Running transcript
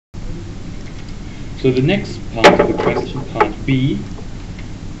So the next part of the question, part B,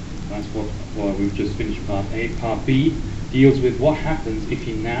 that's what we've just finished part A. Part B deals with what happens if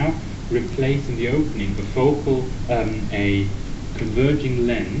you now replace in the opening a converging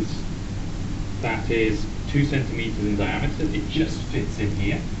lens that is 2 centimeters in diameter. It just fits in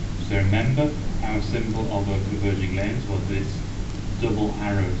here. So remember, our symbol of a converging lens was this double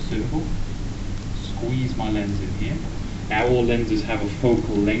arrow symbol. Squeeze my lens in here. Now all lenses have a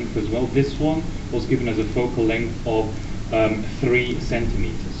focal length as well. This one was given as a focal length of 3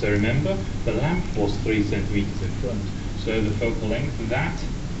 centimeters. So remember, the lamp was 3 centimeters in front. So the focal length of that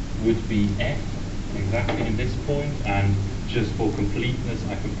would be F, exactly in this point, and just for completeness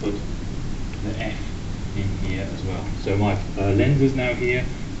I can put the F in here as well. So my lens is now here,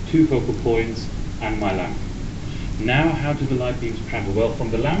 2 focal points, and my lamp. Now how do the light beams travel? Well,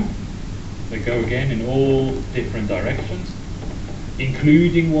 from the lamp they go again in all different directions,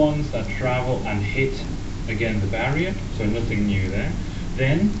 including ones that travel and hit again the barrier, so nothing new there.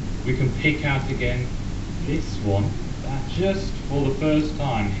 Then we can pick out again this one that just for the first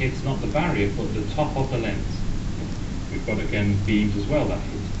time hits not the barrier but the top of the lens. We've got again beams as well that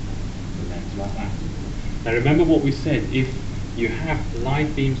hit the lens like that. Now remember what we said, if you have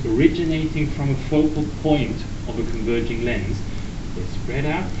light beams originating from a focal point of a converging lens, they spread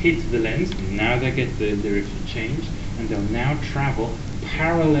out, hit the lens, and now they get the direction changed, and they'll now travel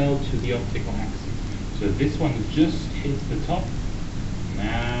parallel to the optical axis. So this one just hits the top,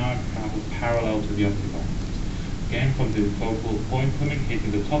 now travel parallel to the optical axis. Again, from the focal point coming,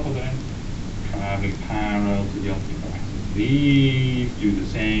 hitting the top of the lens, traveling parallel to the optical axis. These do the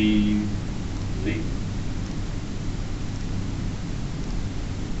same thing.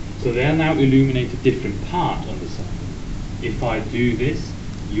 So they'll now illuminate a different part on the side. If I do this,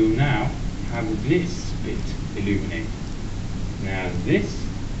 you'll now have this bit illuminated. Now this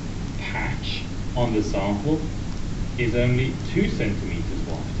patch on the sample is only 2 centimeters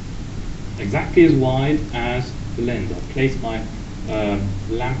wide. Exactly as wide as the lens. I've placed my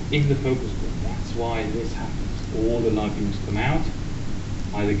lamp in the focus point. That's why this happens. All the light beams come out,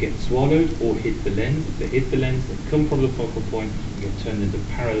 either get swallowed or hit the lens. If they hit the lens, they come from the focal point and get turned into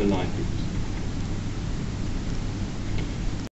parallel light beams.